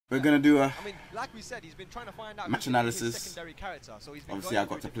We're gonna do a. I mean, like we said, he's been trying to find out match his analysis. secondary character. So he's been Obviously, I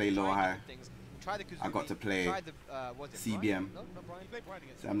got to play Lowhigh. I got to play CBM.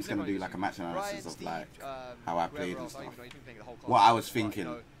 So I'm just gonna do like a match analysis of like how I played and stuff. What I was thinking,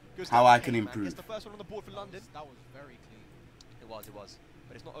 how I can improve. Gets the first one on the board for London. That was very clean. It was.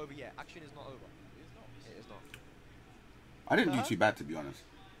 But it's not over yet. Action is not over. It is not. I didn't do too bad, to be honest.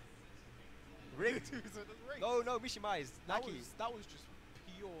 Really? No, Mishima is Naki. That was just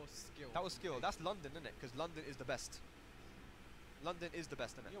pure skill. That was skill. That's London, isn't it? Because London is the best. London is the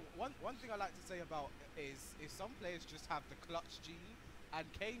best, isn't it? Yeah, one thing I like to say about is some players just have the clutch gene, and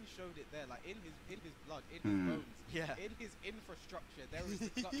Kane showed it there, like in his blood, in his bones, in his infrastructure. There is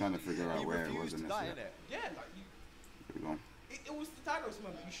the clutch. Trying to figure out where it was in this. Yeah, like you. There we go. It was the Thanos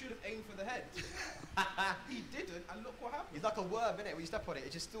moment. You should have aimed for the head. He didn't, and look what happened. He's like a worm, innit? When you step on it,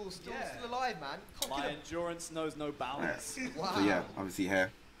 it's just still alive, man. My endurance knows no bounds. Right. Wow. So yeah, obviously here,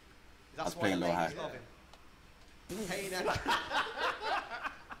 I was playing Lowhigh.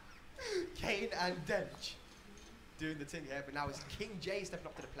 Kane and Dench doing the thing here, but now it's Kingjae stepping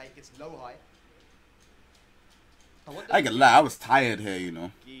up to the plate against Lowhigh. I ain't gonna lie, I was tired here, you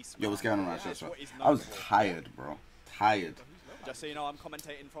know. Yo, what's going on right now? I was tired, bro. Tired. Just so you know, I'm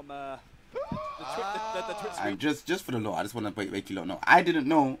commentating from the Twitch and just for the law, I just want to make you lot know. I didn't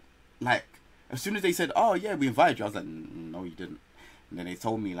know, like, as soon as they said, oh yeah, we invited you, I was like, no, you didn't. And then they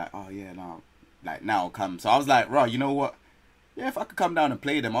told me, like, oh yeah, no, like, now come. So I was like, right, you know what? Yeah, if I could come down and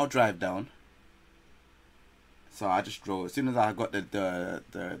play them, I'll drive down. So I just drove. As soon as I got the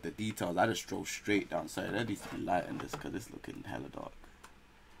details, I just drove straight down. Sorry, there needs to be light in this because it's looking hella dark.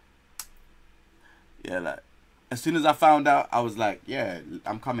 Yeah, like, as soon as I found out, I was like, yeah,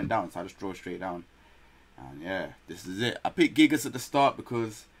 I'm coming down. So I just drove straight down. And yeah, this is it. I picked Gigas at the start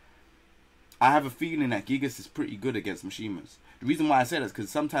because I have a feeling that Gigas is pretty good against Mishimas. The reason why I say that is because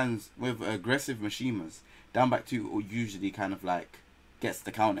sometimes with aggressive Mishimas, down back 2 usually kind of like gets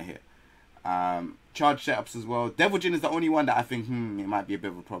the counter hit. Charge setups as well. Devil Jin is the only one that I think, it might be a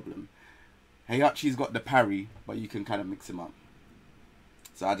bit of a problem. Heihachi's got the parry, but you can kind of mix him up.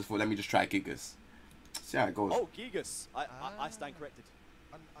 So I just thought, let me just try Gigas. See how it goes. Oh, Gigas. I stand corrected.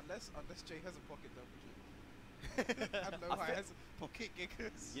 Unless Jay has a pocket Devil Jin. And Lowhigh has a pocket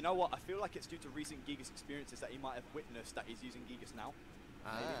Gigas. You know what? I feel like it's due to recent Gigas experiences that he might have witnessed that he's using Gigas now.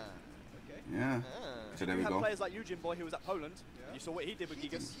 Okay. Yeah. So there we you go. have players like Eugene Boy who was at Poland. Yeah. You saw what he did with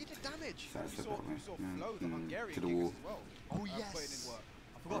Gigas. He did damage. You saw Flo, the Hungarian to the wall. Gigas as well. Oh yes.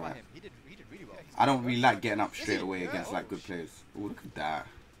 I forgot about him. He did really well. I don't really like getting up straight away against like good players. Oh, look at that.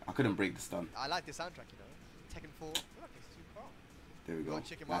 I couldn't break the stun. I like the soundtrack, you know. Tekken 4. There we go.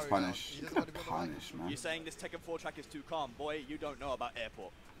 Nice punish. Look at the punish, man. You're saying this Tekken 4 track is too calm. Boy, you don't know about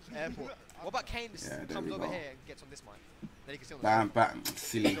Airport. What about Kane comes over here and gets on this mic? Then he can still bam.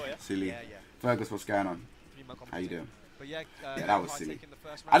 Silly. Yeah. Fergus, what's going on? How you doing? But yeah, that was silly.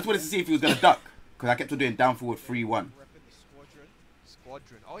 I just wanted to see if he was going to duck. Because I kept on doing down forward 3-1.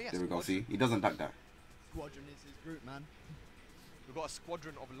 Squadron. Oh yeah. There we go, see? He doesn't duck that. Squadron is his group, man. We've got a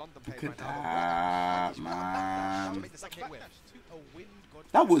squadron of London players Look right at now. that, man.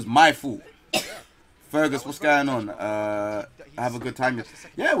 That was my fault. Fergus, what's going on? Have a good time.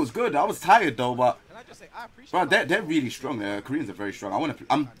 Yeah, it was good. I was tired though, but bro, they're really strong. Koreans are very strong. I want to.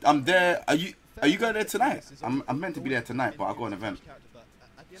 I'm there. Are you going there tonight? I'm meant to be there tonight, but I got an event,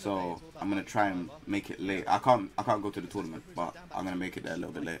 so I'm gonna try and make it late. I can't go to the tournament, but I'm gonna make it there a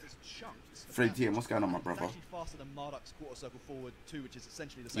little bit late. Fred TM, what's going on, my brother?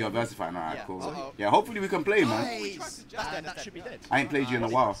 You're versifying, alright, cool. Yeah, hopefully we can play, man. That should be dead. I ain't played you in a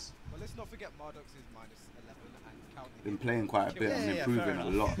while. Well, let's not forget Marduk's is -11 and counting. Been playing quite a bit and improving a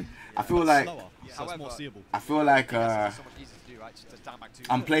lot. I feel like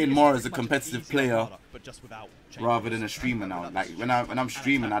I'm playing more as a competitive player rather than a streamer now. Like when I'm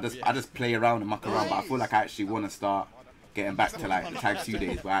streaming, I just play around and muck around. But I feel like I actually want to start getting back to like the Tag 2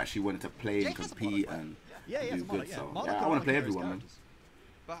 days where I actually wanted to play and compete and do good. So yeah, I want to play everyone, man.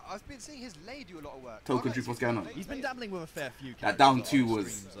 But I've been seeing his lay do a lot of work. Token Truth, what's going on? He's been dabbling with a fair few. That down 2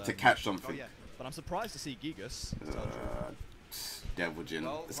 was to catch something. But I'm surprised to see Gigas. Devil Jin.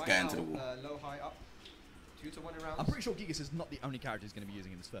 Let's get into the wall. Lowhigh up. 2-1 in rounds. I'm pretty sure Gigas is not the only character he's going to be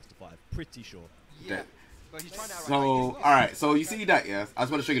using in this first to 5. Pretty sure. Yeah. But he's trying out so, alright, so you see that, yeah? I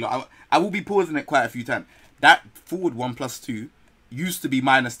just want to show you, look, I will be pausing it quite a few times. That forward 1+2 used to be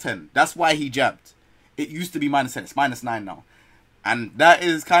 -10. That's why he jabbed. It used to be -10. It's -9 now. And that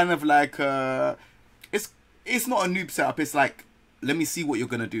is kind of like, it's not a noob setup. It's like, let me see what you're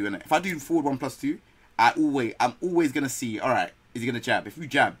going to do. Innit? If I do forward 1+2, I'm always going to see, alright, is he going to jab? If you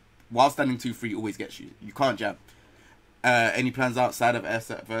jab, while standing 2-3 always gets you. You can't jab. any plans outside of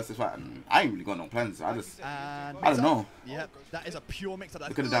SF versus fight? I ain't really got no plans. I don't know. Yeah, that is a pure mix up.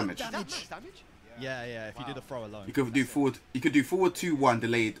 Look at the damage. Damage? Yeah, if you did a throw alone. You could do forward. You could do forward 2-1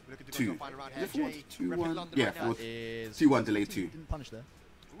 delayed 2. Is it forward 2-1? Yeah, forward 2-1 delayed 2. Didn't punish there.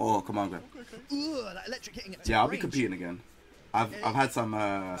 Oh, come on, Greg. Ooh, that electric hitting it. Yeah, I'll be competing again. I've had some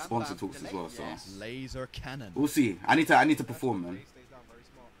sponsor talks as well, so Laser cannon. we'll see. I need to perform, man.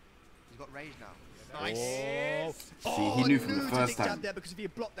 He's got rage now. Nice. See, he knew from the first jab time. there because if he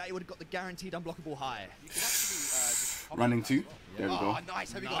had blocked that, he would have got the guaranteed unblockable high. You can actually Running 2. There we go. Oh,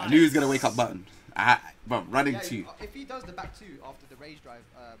 nice. Have you I got knew he was gonna wake up button. But running 2. If he does the back 2 after the rage drive,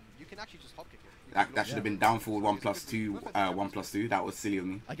 you can actually just hop kick it. That should have been down forward 1+2, 1+2. That was silly of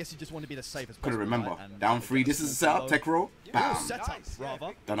me. I guess you just want to be the safest. Couldn't remember. Right? And Down 3. This is a setup. Tech roll. Bam. Setup,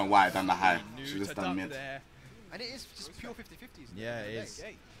 rather. Don't know why I done the high. New Should have to done duck mid. there. And it is just pure 50-50s. Yeah, it is.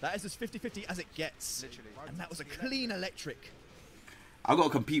 That is as 50-50 as it gets. Literally. And that was a clean electric. I gotta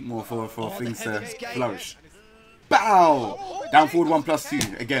compete more for things the to heaven's gate. flourish. Bow! Down forward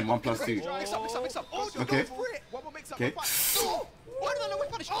 1+2. Again 1+2. Mix up, mix up. Oh, Okay. One more mix up. Okay. Why did I know which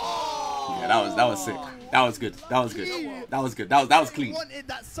punish? Yeah, that was sick. That was good. That was good. That was good. That was clean. I wanted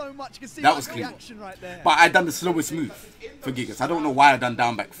that so much. You can see That my was clean. reaction right there. But I done the slowest move for Gigas. I don't know why I done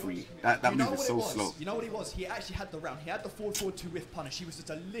down back 3. That You know move is what so it was? slow. You know what he was? He actually had the round. He had the forward 2 with punish. He was just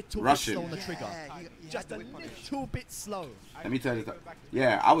a little Rushing. bit slow on the trigger. Yeah, he Just had a the whip punish. little bit slow. Let me tell you that.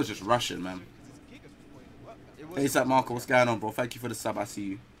 Yeah, I was just rushing, man. Hey, Sat Marco, what's going on, bro? Thank you for the sub. I see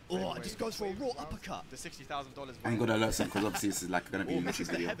you. Oh, it just goes for a raw uppercut. The $60,000. I ain't gonna alert some because obviously this is like gonna be a Oh, misses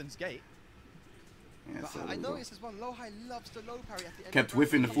YouTube the video. heaven's gate. Yeah, so I there we go. noticed as well, Lowhigh loves the low parry at the end. Kept of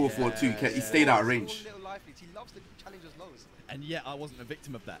whiffing the round. 4-4-2. He stayed out of range. Little life leads. He loves the challengers lows. And yet I wasn't a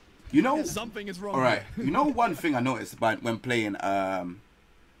victim of that. You know, Something is wrong. all right. here. You know one thing I noticed about when playing the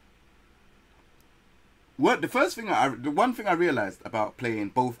one thing I realized about playing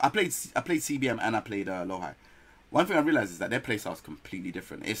both, I played CBM and I played Lowhigh. One thing I realized is that their playstyle is completely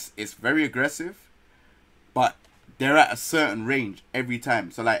different. It's very aggressive, but they're at a certain range every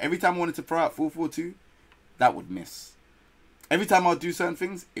time. So like every time I wanted to throw out 4-4-2, that would miss. Every time I would do certain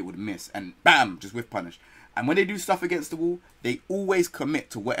things, it would miss, and bam, just whiff punish. And when they do stuff against the wall, they always commit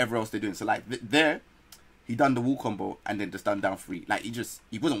to whatever else they're doing. So like there, he done the wall combo and then just done down 3. Like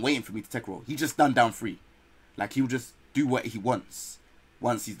he wasn't waiting for me to tech roll. He just done down 3. Like he'll just do what he wants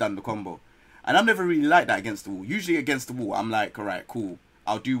once he's done the combo. And I'm never really like that against the wall. Usually against the wall, I'm like, all right, cool.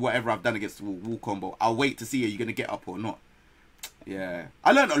 I'll do whatever I've done against the wall combo. I'll wait to see are you gonna get up or not. Yeah,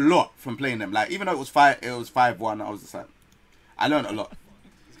 I learned a lot from playing them. Like even though it was 5-1, I was just like, I learned a lot.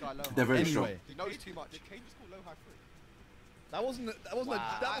 This guy Lowhigh. They're very strong. Anyway, He knows too much. that wasn't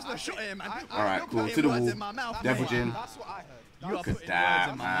a shot at him, man. All right, You're cool. putting To the words wall. in my mouth, Devil mate. Jin. That's what I heard. You are Look at putting words that,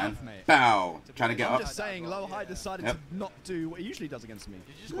 in my man. mouth, mate. Bow. Trying to get I'm up. just saying, Lowhigh decided Yep. to not do what he usually does against me.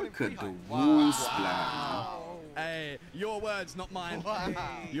 Did you just call him Look at free the high? wall splash. Hey, your words, not mine. Wow.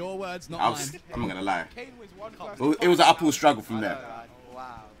 Your words, not I'm mine. not gonna lie. Kane wins one It was an uphill struggle from I know, there. man.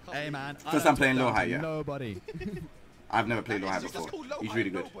 Wow. Hey, man. I First don't time playing talk down Lowhigh, to yeah. Nobody. I've never played Lowhigh Just before. call Lowhigh He's really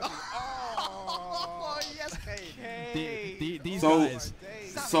good. nobody. Oh, yes, Kane. These So- guys.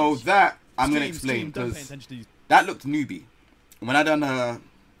 So that I'm gonna Stream, explain don't pay because attention to these. that looked newbie. When I done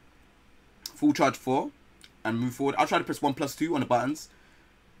full charge 4 and move forward, I tried to press 1+2 on the buttons,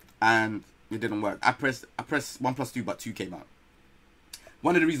 and it didn't work. I pressed 1+2, but 2 came out.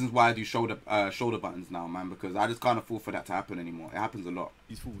 One of the reasons why I do shoulder buttons now, man, because I just can't afford for that to happen anymore. It happens a lot.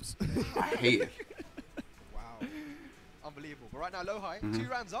 These fools. I hate it. wow. Unbelievable. But right now, Lowhigh, Mm-hmm. 2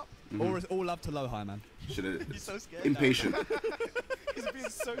 rounds up. All love to Lowhigh, man. Should have He's so scared. impatient He's being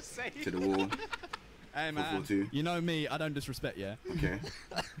so safe. to the wall. Hey, man. 4-4-2. You know me, I don't disrespect, yeah? Okay.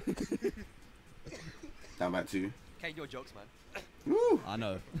 Down back 2. Kane, your jokes, man. Woo. I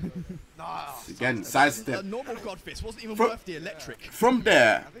know. Nah. Again, A sidestep. normal God fist wasn't even From- worth the electric. From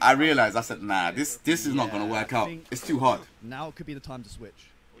there, I realized, I said, nah, this is not gonna Yeah, work I out. think- It's too hard. Now could be the time to switch.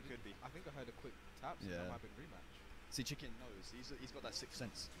 It could be. I think I heard a quick tap. So Yeah. that might have been rematch. See, Chicken knows. He's got that sixth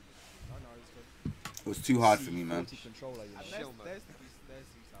sense. I know it's good. It was too hard for me, man. Controller, you know. And Chill, man. there's the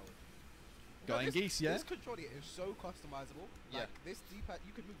sour. Going geese, yeah? This controller is so customizable. Like this D-pad,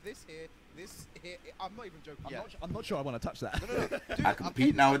 you could move this here, this here. I'm not even joking. Yeah. I'm not sure I want to touch that. No. Dude, I I'm compete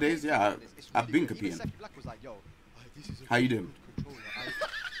playing nowadays, this yeah, game. It's I've been good. Even competing. Seki Black was like, yo, this is a How you doing? good controller.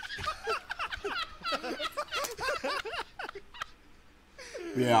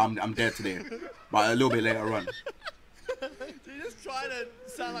 Yeah, I'm dead today, but a little bit later on. You're just trying to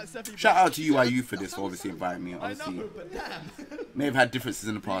sound like Seppi. Shout out to UYU for this, for obviously inviting me. I Obviously, know, but damn. may have had differences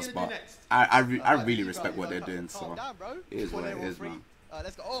in the past, but I really respect what they're doing. Calm So down, bro. it is what it is, Free. man.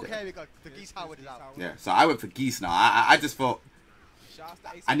 Let's go. Okay, we got the Geese Howard is out. Yeah, so I went for Geese now. I just thought Shout out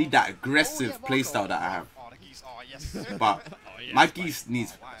to AC I need that aggressive Oh, yeah, play Marco. style that I have. Oh, the Geese. Oh, yes. But my Geese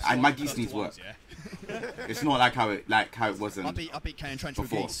needs my Geese needs work. Yeah. It's not like how it was I in. beat K and Trench with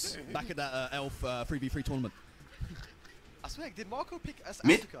Before. Geese back at that Elf 3v3 tournament. I swear, did Marco pick Asuka?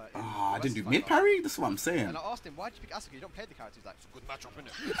 Mid? in Oh, I didn't do Wrestling mid Fight? parry? That's what I'm saying. And I asked him, why did you pick Asuka? You don't play the character. He's like, it's a good matchup,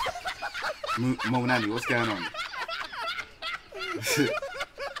 innit? Monani, what's going on?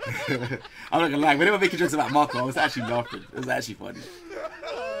 I'm not gonna lie, when they were making jokes about Marco, I was actually laughing. It was actually funny.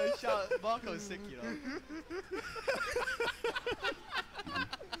 Shout, Marco's sick, you know.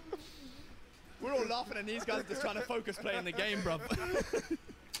 We're all laughing and these guys are just trying to focus playing the game, bruv.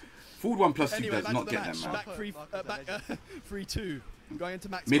 Food 1 plus 2 Anyway, does back not to the get match. them, man. Back 3-2. Going into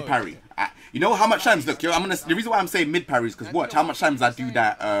max Mid mode. parry. You know how much times? Look, yo, the reason why I'm saying mid parry is because watch how much times I do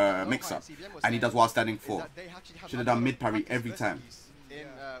that mix up, and he does while standing 4. Should have done mid parry every time. In,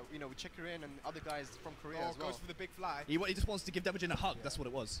 you know, with Chikurin and other guys from Korea Oh, as well. goes for the big fly. He just wants to give Devojin a hug. That's what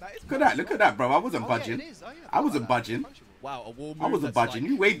it was. That is Look at that, bro. I wasn't Oh, budging. yeah, it is. Oh, yeah, I wasn't budging. Wow, a wall move. I wasn't that's budging.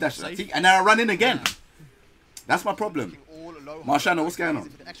 like You waved that shit, safe. see? And then I run in again. That's my problem. Marshano, what's going on?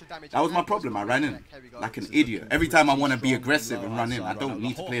 That was my problem. I ran in like an idiot. Every time I want to be aggressive and run in, I don't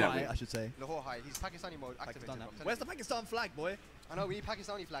need to play that way. I should say. Lowhigh, he's Pakistani mode activated. Where's the Pakistan flag, boy? I know, we need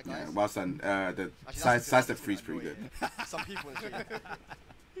Pakistani flag, Yeah, guys. whilst then, the Actually, side that's step free's pretty good. Some people in the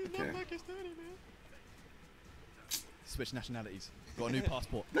street. Okay. Switch nationalities. Got a new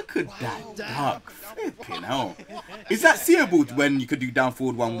passport. Look at that duck. Flipping hell. Is that seeable when you could do down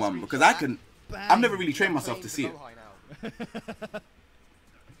forward 1-1? Because I can. I've never really trained myself to see it. Lowhigh now.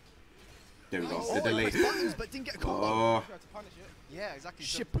 There we go. Oh, The delay. pressed buttons, but didn't get a combo. Oh, Tried to punish it. Yeah, exactly.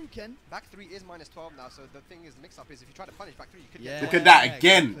 So Shippuden. back 3 is -12 now, so the thing is, the mix-up is if you try to punish back 3, you could Yeah. get look at that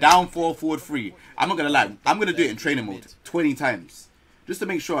again. exactly. Down 4, forward 3. I'm not gonna lie. I'm gonna do it in training mode 20 times. Just to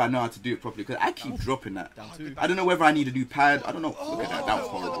make sure I know how to do it properly. Because I keep dropping that. Down 2. I don't know whether I need a new pad. I don't know. Look at that. That was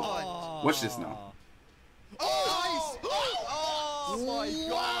horrible. Oh. Watch this now. Oh my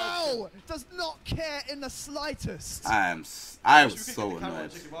god! Wow! Does not care in the slightest. I was so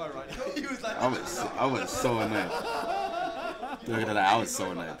annoyed. He was like, I was so annoyed. Look at that. I was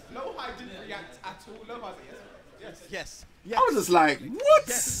so annoyed. Lowhigh didn't react at all. Lowhigh's like, yes. yes. Yes. I was just like, what?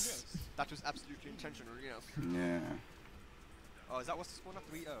 Yes. That was absolutely intentional, you know. Yeah. Oh, is that what's the score now?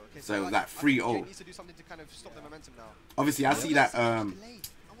 3-0. Okay, So it was I like think 3-0. Jay needs to do something to kind of stop the momentum now. Obviously, I see that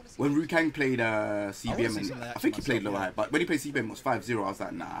when Ru Rukang played I CBM, wanna see and some of that I think he action played myself, Lowhigh, yeah. but when he played CBM it was 5-0. I was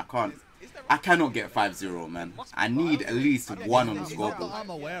like, nah, I cannot get 5-0, man. I need at least 1 on the Not that scoreboard. I'm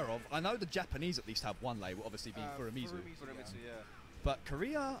aware of. I know the Japanese at least have one label, obviously being Furumizu. yeah. But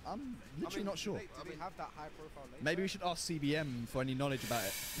Korea, I'm literally not sure. Do they have that high profile later? Maybe we should ask CBM for any knowledge about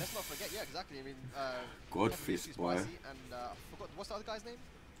it. Let's not forget, yeah, exactly. I mean, God Kevin fist, Lucy's boy. spicy, and I forgot, what's the other guy's name?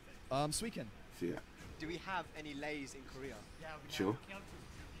 Suiken. So, yeah, Do we have any lays in Korea? chill.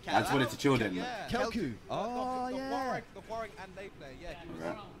 I just wanted to chill then. Yeah. Kelku. Oh, the yeah. Warwick and they play, yeah. He was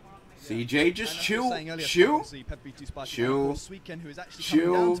Right. CJ, just And as I was chill, saying earlier, chill. obviously, Pep B2 Spicy, Chill. and of course, Suiken, who is actually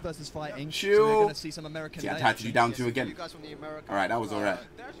Chill. coming down to versus fighting. So Chill. we're going to see some American See, I lay tried to do action. down 2 You again. guys from the American. Alright, that was alright.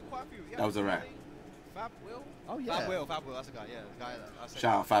 There are actually quite a few. Yeah, That was alright. Fab Will. Oh, yeah. Fab Will, that's the guy, yeah. The guy that I said.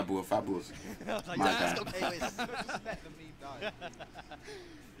 Shout out Fabul. Like, My that's guy. okay, wait. Just let the meme die.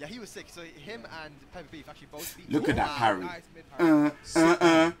 Yeah, he was sick. So him and Pepper Beef actually both beat. Look at that Wow. parry. Nice mid parry.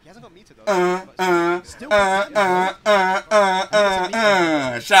 He hasn't got meter though. Still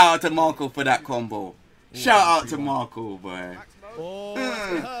Shout out to Marco for that combo. Shout out to Marco, boy. Max mode. Oh, that's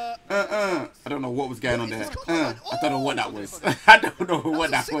gonna hurt. I don't know what was going on Is there. this combo? I don't know what that was. I don't know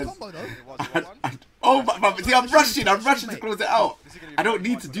what That's that a sick was. combo, though. It was 1-1. Oh, but see, I'm rushing to close it out. This is gonna be I don't very need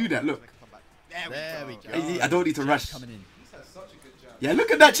hard to for do them. that. Look, There we go. I don't need to rush. Coming in. He's had such a good jab. Yeah,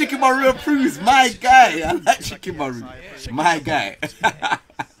 look at that Chicken Maru approves. My guy. I like Chicken Maru. My guy. For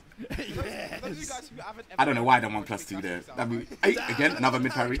those of you guys who haven't I don't know why ever the 1 plus 2 watched there. Big That Bash, be 8 again, another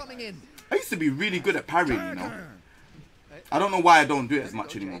mid parry. Coming in. I used to be really good at parrying, you know. I don't know why I don't do it as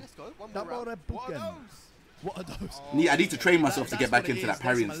much anymore. Let's go. One more Double round. What are Rebuken. those? What are those? I need to train myself to That's get back what it into that is.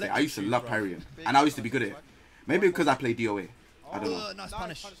 parrying There's some state. I used to love electric parrying, and I used to be good at it. Maybe because I play DOA. I don't know. Nice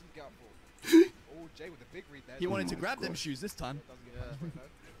punish. to get up for. Oh, Jay with a big read there. He wanted to my grab them God. shoes this time. Doesn't get that point,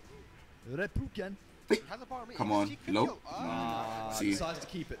 though. Rebuken. He has a bar of meat. Come He on, just- he could low. go- Ah. See, Decides to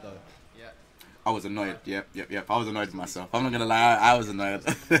keep it though. Yeah. I was annoyed. Yep. I was annoyed with myself. I'm not gonna lie. I was annoyed.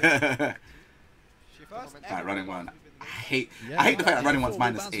 Shift First momentum. Alright, running one. I hate the Yeah, fact that running one's four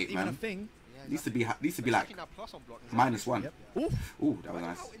minus bounces 8, even a man. thing. Yeah, Needs to be like Checking that plus on block. -1. Yep. Oof. Ooh, that was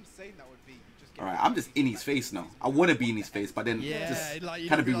nice. How insane that would be. You just get Alright, I'm just in his face now. I want to be in his face, but then Yeah, just like you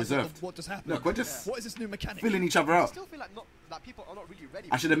kind of don't be realise reserved. What just happened? Look, we're just What is this new mechanic? filling each other I out. still feel like not like people are not really ready.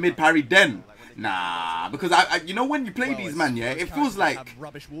 I should have mid parried then. Nah, because you know when you play these man, yeah, it feels like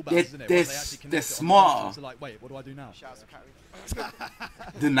they're smarter Like, wait, what do I do now? Shout out to Carry.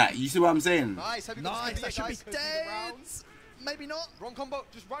 than that. You see what I'm saying? Nice, have you got Nice, speed, that should be guys? dead. Maybe not. Wrong combo,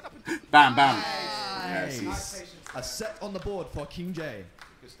 just run up and do. Bam, bam. Nice. Yes, A set on the board for Kingjae.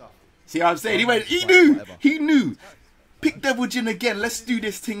 Good stuff. see what I'm saying? He went. He Right, knew. whatever. He knew. Pick Devil Jin again. Let's do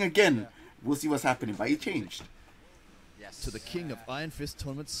this thing again. We'll see what's happening. But he changed. Yes. To the king of Iron Fist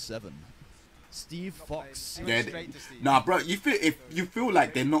Tournament 7, Steve Fox. Yeah, Straight to Steve. nah, bro. If you feel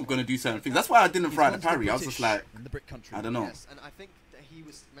like they're not gonna do certain things, that's why I didn't fry the He's gone to parry. I was just British like, in the Brit country. I don't know. Yes, and I think that he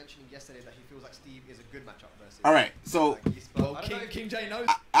was mentioning yesterday that he feels like Steve is a good matchup versus. All right, so Well, Kingjae knows.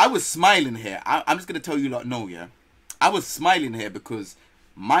 I was smiling here. I'm just gonna tell you lot, no, yeah. I was smiling here because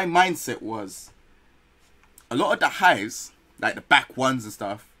my mindset was a lot of the highs, like the back ones and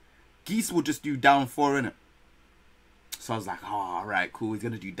stuff, Geese will just do down 4 in it. So I was like, oh, all right, cool. He's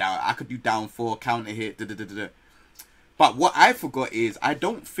gonna do down. I could do down 4, counter hit. Da, da, da, da, da. But what I forgot is I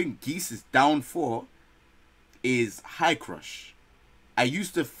don't think Geese's down 4 is high crush. I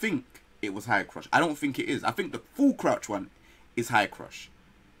used to think it was high crush. I don't think it is. I think the full crouch one is high crush.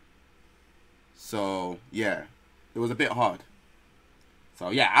 So yeah, it was a bit hard. So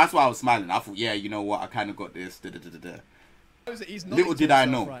yeah, that's why I was smiling. I thought, yeah, you know what? I kind of got this. Da, da, da, da, da. Little did I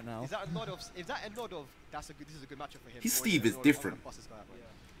know. Right now. Is that a nod of? Is that a nod of? This is a good matchup for him. His or Steve it is a nod of, different. "I'm gonna bust this guy up"?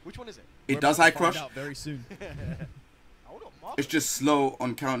 Which one is it? It We're does about high to find crush. out very soon. Hold on, Mark. It's just slow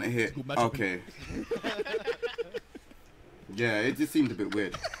on counter hit. called matchup. Okay. Yeah, it just seemed a bit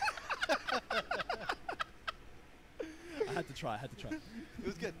weird. I had to try. It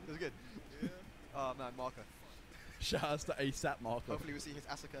was good. It was good. Oh man, Marker. Shout outs to ASAP Marco. Hopefully we'll see his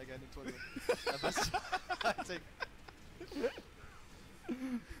Asuka again in tournament.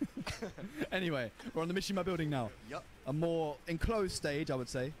 Anyway, we're on the Mishima building now. Yup. A more enclosed stage, I would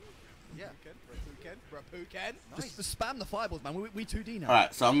say. Yeah. Rapuken. Just spam the fireballs, man. We 2D now. All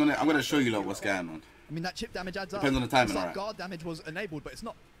right, so I'm gonna show you lot what's going on. I mean, that chip damage adds up. Depends on the timing, It's like alright. guard damage was enabled, but it's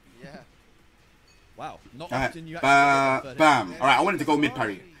not. Yeah. Wow. Not All right, often you actually get that third bam. hit. All right, I wanted to go mid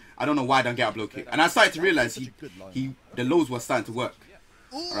parry. I don't know why I don't get a blow kick, and I started to realize Such a good line. the lows were starting to work.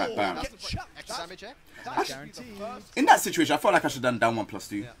 Ooh, Alright, bam. Get chucked. Extra damage, eh? That's guaranteed. In that situation, I felt like I should have done down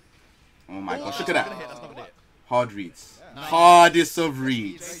 1+2. Oh my gosh, look at That's not gonna that. hit, that's not gonna hit. Hard reads. Hardest of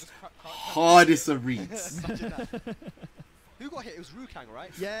reads. Hardest of reads. Who got hit? It was Rukang,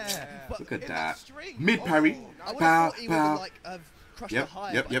 right? Yeah. But Look at In that. string. Mid parry. I would Pow, have thought he would pow. like have crushed Yep, the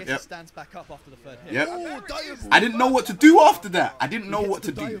high, yep, but yep, I guess yep. he stands back up after the third hit. Yep. Ooh, diable. I didn't know what to do after that. I didn't know He what gets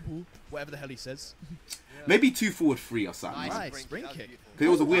to the do. diable, whatever the hell he says. Maybe 2 forward 3 or something. Nice, Brink, spring that was kick. beautiful. Because it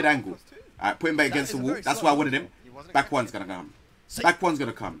was a weird angle. Alright, put him back That against is the a wall. very That's slow why I wanted him. He wasn't Back expecting one's it. gonna come. Safe. Back one's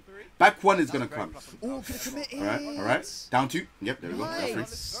gonna come. Back one is gonna That's very come. plus of Oh, could have committed. Alright. Down 2. Yep, there we go. That's Nice. free.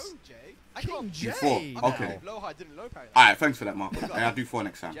 Let's go, Jay. I can't. King Four. Jay. Okay. now. Lowhigh didn't low parry that. Alright, thanks for that, Marco. I'll do 4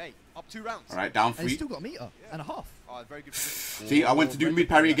 next time. Jay, up 2 rounds. Alright, down And he's 3. still got a meter and a half. Oh, very good position. See, I went to do very mid good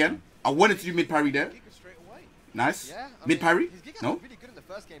parry for that. again. I wanted to do mid parry there. Giga straight away. Nice. Yeah. I Mid mean, parry? his Giga No? was really good in the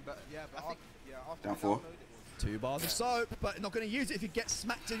first game, but Yeah, but I think after Down we 4. downloaded it, 2 bars of soap, but not going to use it if you get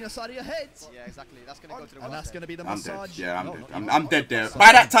smacked in the side of your head. yeah, exactly. That's gonna go to the And that's going to be the I'm dead. massage. Yeah, I'm No, dead. not I'm, you. I'm dead there.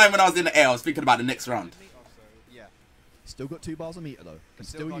 By that time when I was in the air, I was thinking about the next round. Yeah. Still got 2 bars of meter though. Can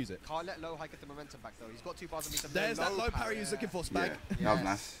still can't- use it. Can't let Lowhigh get the momentum back though. He's got 2 bars of meter. There's that low parry he was looking for, Yeah, Spag. that was Yes.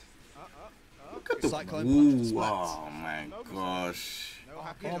 nice. Look at the Cyclone punch to Ooh, sweat. oh my gosh.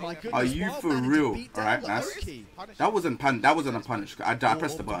 Oh my goodness. Are you Wild for managed to real? beat down Alright, the nice. Oki. That wasn't a punish. I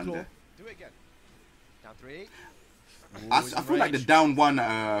pressed the button there. Do it again. Down 3. I feel like the down 1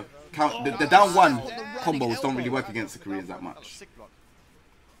 count. The down 1 combos don't really work against the Koreans that That was a much. sick block.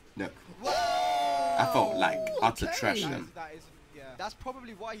 Look, I felt like utter Okay. trash them. That is, yeah. That's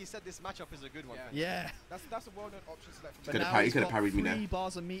probably why he said this matchup is a good one. Yeah. Yeah. That's a well-known option select from But Could've now parried- he's could've got parried me 3 there.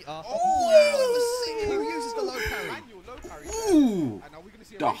 bars of meter. Oh! See who uses the low parry. manual low parry. Ooh, And are we gonna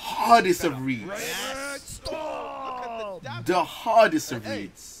see a the range? hardest of reads. Stop. The hardest of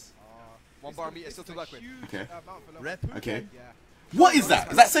reads. 1 bar of meter still to work with. Okay. Repu. Okay. Yeah. What is that?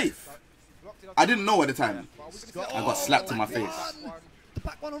 Is that safe? Blocked it up. I didn't know at the time. But are we gonna see I got slapped in my a- face. One. The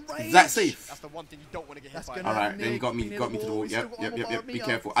back one on rage. Is that safe? That's the one thing you don't want to get hit That's by. gonna- All right, then you Nick, got me near to the the wall. wall. He's Yep, still got yep, one yep, more yep. bar Be meter.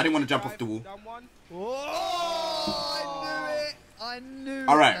 careful. I didn't want to jump off the wall. Down 1. Oh, I knew it. I knew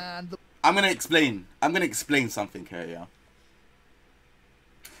All right. it, man. I'm gonna explain. I'm gonna explain something here, yeah.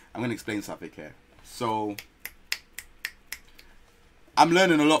 I'm gonna explain something here. So, I'm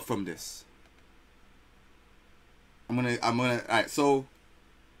learning a lot from this. All right. So,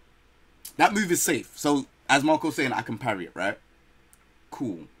 that move is safe. So, as Marco's saying, I can parry it, right?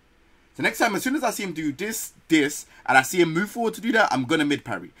 Cool. So next time, as soon as I see him do this, and I see him move forward to do that, I'm gonna mid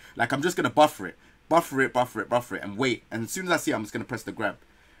parry. Like I'm just gonna buffer it, and wait. And as soon as I see it, I'm just gonna press the grab.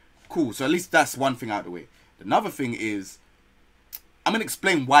 Cool. So at least that's one thing out of the way. Another thing is, I'm gonna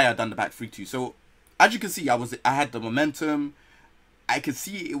explain why I done the back 3-2. So as you can see, I had the momentum. I could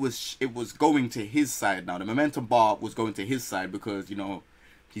see it was going to his side now. The momentum bar was going to his side because, you know,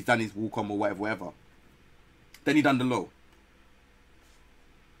 he's done his wall combo, whatever. Then he done the low.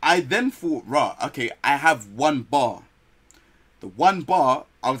 I then thought, right, okay, I have one bar. The one bar,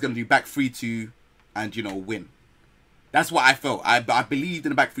 I was going to do back 3-2 and, you know, win. That's what I felt. I believed in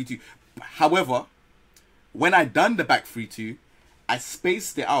the back 3-2. However, when I done the back 3-2, I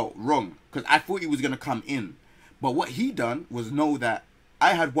spaced it out wrong because I thought he was going to come in. But what he done was know that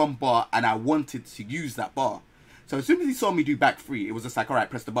I had one bar and I wanted to use that bar. So as soon as he saw me do back 3, it was just like, all right,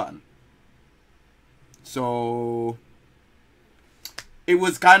 press the button. So it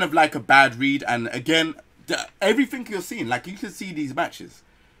was kind of like a bad read. And again, everything you're seeing, like you can see these matches,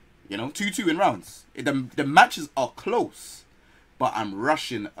 you know, 2-2 in rounds. The matches are close, but I'm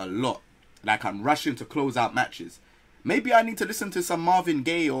rushing a lot. Like I'm rushing to close out matches. Maybe I need to listen to some Marvin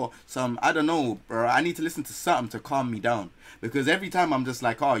Gaye or some, I don't know, bro. I need to listen to something to calm me down. Because every time I'm just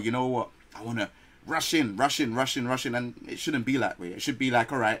like, oh, you know what? I want to rush in. And it shouldn't be that way. It should be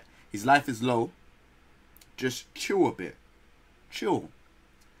like, all right, his life is low. Just chill a bit. Chill.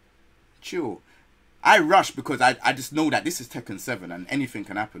 I rush because I just know that this is Tekken 7 and anything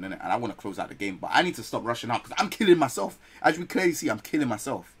can happen, innit? And I want to close out the game. But I need to stop rushing out because I'm killing myself. As we clearly see, I'm killing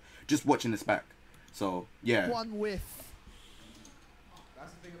myself. Just watching this back. So yeah. One whiff.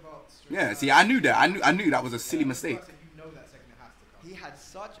 That's the thing about Yeah, see, I knew that. I knew that was a silly mistake. You know that second has to come. He had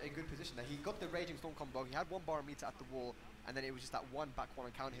such a good position that he got the Raging Storm combo. He had one bar meter at the wall, and then it was just that one back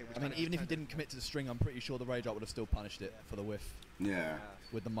one counter here. I mean, even if he didn't commit to the string, I'm pretty sure the Rage Art would have still punished it for the whiff. Yeah.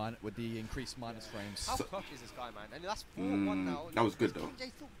 With the increased minus frames. How clutch is this guy, man? And that's 4-1 now. That was good though.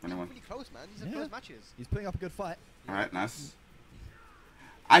 Kingjae's still Anyone? really close, man. These are close matches. He's putting up a good fight. All right, nice.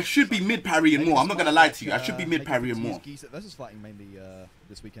 I should be mid parrying more. I'm not gonna lie to you. I should be mid parrying more. Geese versus fighting mainly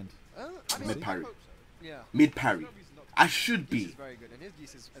this weekend. I mean, Mid parry. Yeah. Mid parry. I should Geese be. is very good, and his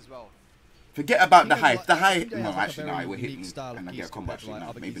Geese is as well. Forget about the Kingjae high. has The like- high. Kingjae No, has like a actually, no. very I will hit unique me style of and I get a Geese combo. compared to, Actually, like, no,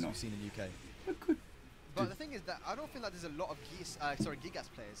 other maybe Geese not. we've seen in UK. But the thing is that I don't feel like there's a lot of Geese,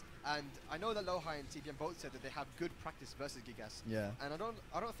 Gigas players, and I know that Lowhigh and TBM both said that they have good practice versus Gigas. Yeah. And I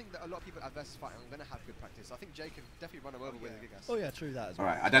don't think that a lot of people at versus fighting are gonna have good practice. I think Jay can definitely run him over with Gigas. Oh yeah, true that as well.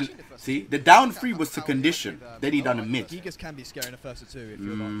 All right, I done. See, the down 3 was to condition. Then he done a mid. Gigas can be scary in the first or two if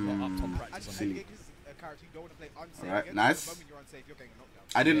you're not up top practice on See. him. A character you don't want to play unsafe. Alright, against. nice. The moment you're unsafe, you're getting knocked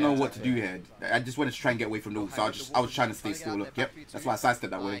down. I didn't know what to do here. I just wanted to try and get away from the wall, so I was trying to stay still. Look, yep, that's why I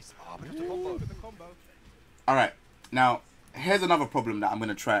sidestepped that way. Nice. Oh, but just a combo. With the combo. All right, now here's another problem that I'm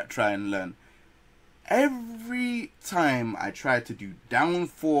gonna try and learn. Every time I try to do down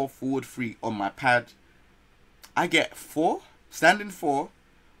 4 forward 3 on my pad, I get 4 standing 4,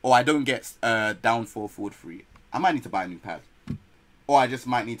 or I don't get down 4 forward 3. I might need to buy a new pad, or I just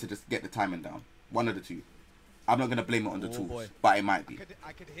might need to just get the timing down. One of the two. I'm not gonna blame it on the tools, boy. but it might be.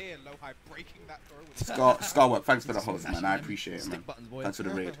 I could hear Lowhigh breaking that throw with Scarwork, thanks for the host, man. I appreciate it, Stick man. buttons, boy. Thanks for the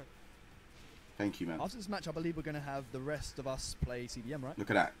raid. Thank you, man. After this match, I believe we're going to have the rest of us play CDM, right?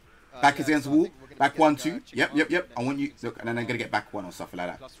 Look at that. Back yeah, against so the I wall. think we're gonna Back be 1, getting, 2. chicken Yep. on, I want you. next Look, and then I'm gonna get back 1 or something like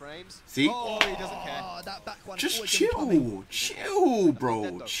that. Plus frames. See? Oh, he doesn't care. Oh, that back one. Just always gonna be coming. chill, bro.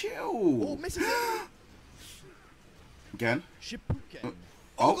 Dead though. Oh, Chill. misses it. Again. Shippuden.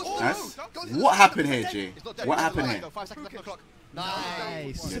 Oh, nice. Go. What happened here, Jay? It's not dead. What It's happened alive, here? though. 5 seconds on the clock.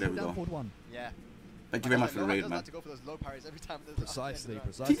 Nice. Yeah, there we Down go. forward 1. Yeah. Thank you very much for the Lowhigh raid, does man. like to go for those low parries every time. Precisely.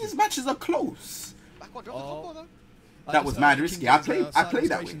 See, these matches are close. Back one, drop the combo though. That was mad risky. I played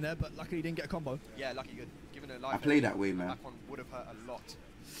that way. There, but luckily he didn't get a combo. Yeah, lucky good. Given a life. I played that way, man. Back one would have hurt a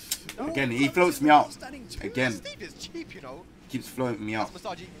lot. Again, he floats me out. Standing two. Again, Steve is cheap, you know. keeps floating me out. That's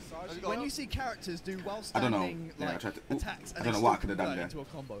Masaji. When you see characters do while I don't know. standing Yeah, I like tried to- attacks, I and don't they know what I still could have done convert there. into a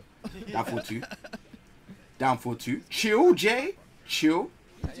combo. Down 4-2. Down 4-2. Chill, Jay. Chill.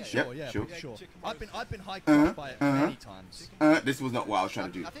 Pretty sure, Yep, yeah, sure. pretty sure. I've been high class by it many times. This was not what I was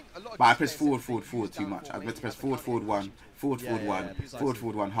trying to do. I think a lot of But I these pressed players forward too use much. I down meant to press four, forward 1, forward Yeah, 1, precisely.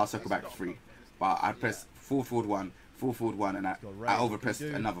 forward 1, half circle back 3. But I pressed forward 1, forward 1, and I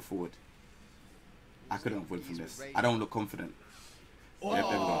overpressed another forward. I couldn't have won from this. I don't look confident. Oh, Yep,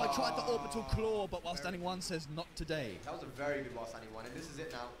 there we go. I tried the orbital claw, but while standing 1 says not today. That was a very good while standing one, and this is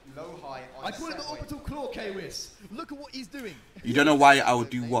it now. Low-high on I call it the set point. orbital claw, K-Wiz. Look at what he's doing. You don't know why I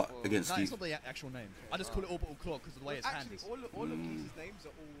would do what against No, it's Steve. not the actual name. I just call it orbital claw because of the way its hand Actually, is. all of these names are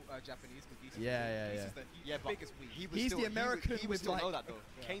all Japanese because Geese Yeah. is the biggest weak. He's the American he would with still like. know that though.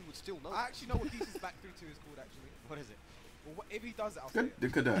 Kane would still know. I actually know what Geese's back 3-2 is called actually. What is it? Well, if he does it, I'll say it.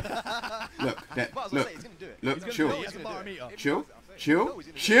 Look at that. Look, But I was gonna say, he's gonna do it. look, He's gonna chill, do it. He has a barometer. If he chill, does it, I'll say it. chill, No, he's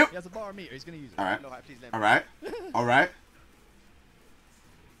gonna do chill. He has a barometer. He's gonna use it. All right, Lowhigh, please let me. all right, all right,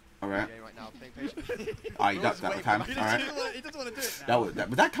 all right. Okay, right now, playing patient. Oh, you ducked that time. All right. He doesn't want to do it now. Was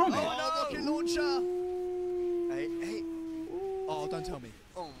that counting? Oh no! Rocket launcher. Hey. Oh, don't tell me.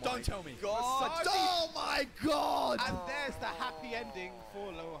 Oh my Don't tell me. God. Oh my God! And there's the happy ending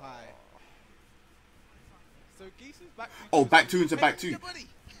for Lowhigh. So Geese is back. Oh, back two into back two. Yeah, buddy.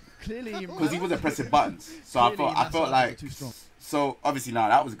 Clearly, Because he wasn't pressing buttons. So I felt like. So obviously, nah,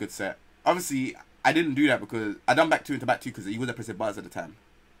 that was a good set. Obviously, I didn't do that because I done back two into back two because he wasn't pressing buttons at the time.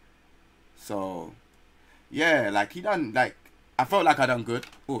 So, yeah, like he done like I felt like I done good.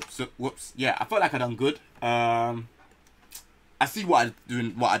 Whoops. Yeah, I felt like I done good. I see what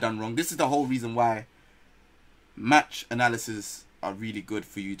I done wrong. This is the whole reason why match analysis are really good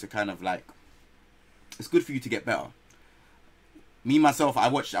for you to kind of like. It's good for you to get better. Me myself, I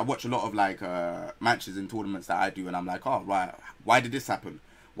watch a lot of like matches in tournaments that I do, and I'm like, oh right, why did this happen?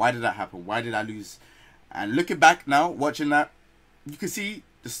 Why did that happen? Why did I lose? And looking back now, watching that, you can see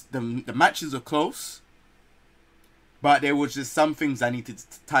the matches are close, but there was just some things I needed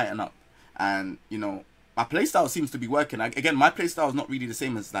to tighten up. And you know, my playstyle seems to be working. Again, my playstyle is not really the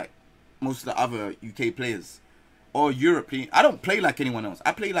same as like most of the other UK players or European. I don't play like anyone else.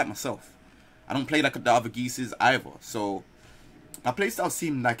 I play like myself. I don't play like the other geeses either. So my playstyle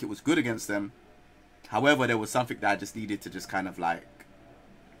seemed like it was good against them. However, there was something that I just needed to just kind of like,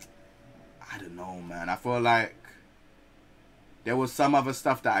 I don't know, man. I feel like there was some other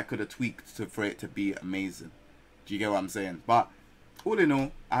stuff that I could have tweaked for it to be amazing. Do you get what I'm saying? But all in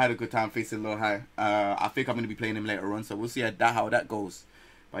all, I had a good time facing Lowhigh. I think I'm going to be playing him later on, so we'll see how that goes.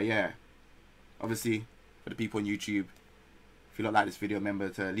 But yeah, obviously, for the people on YouTube, if you don't like this video, remember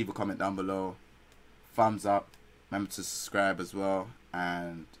to leave a comment down below. Thumbs up. Remember to subscribe as well.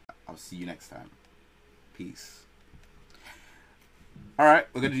 And I'll see you next time. Peace. Alright,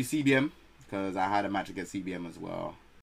 we're going to do CBM, because I had a match against CBM as well.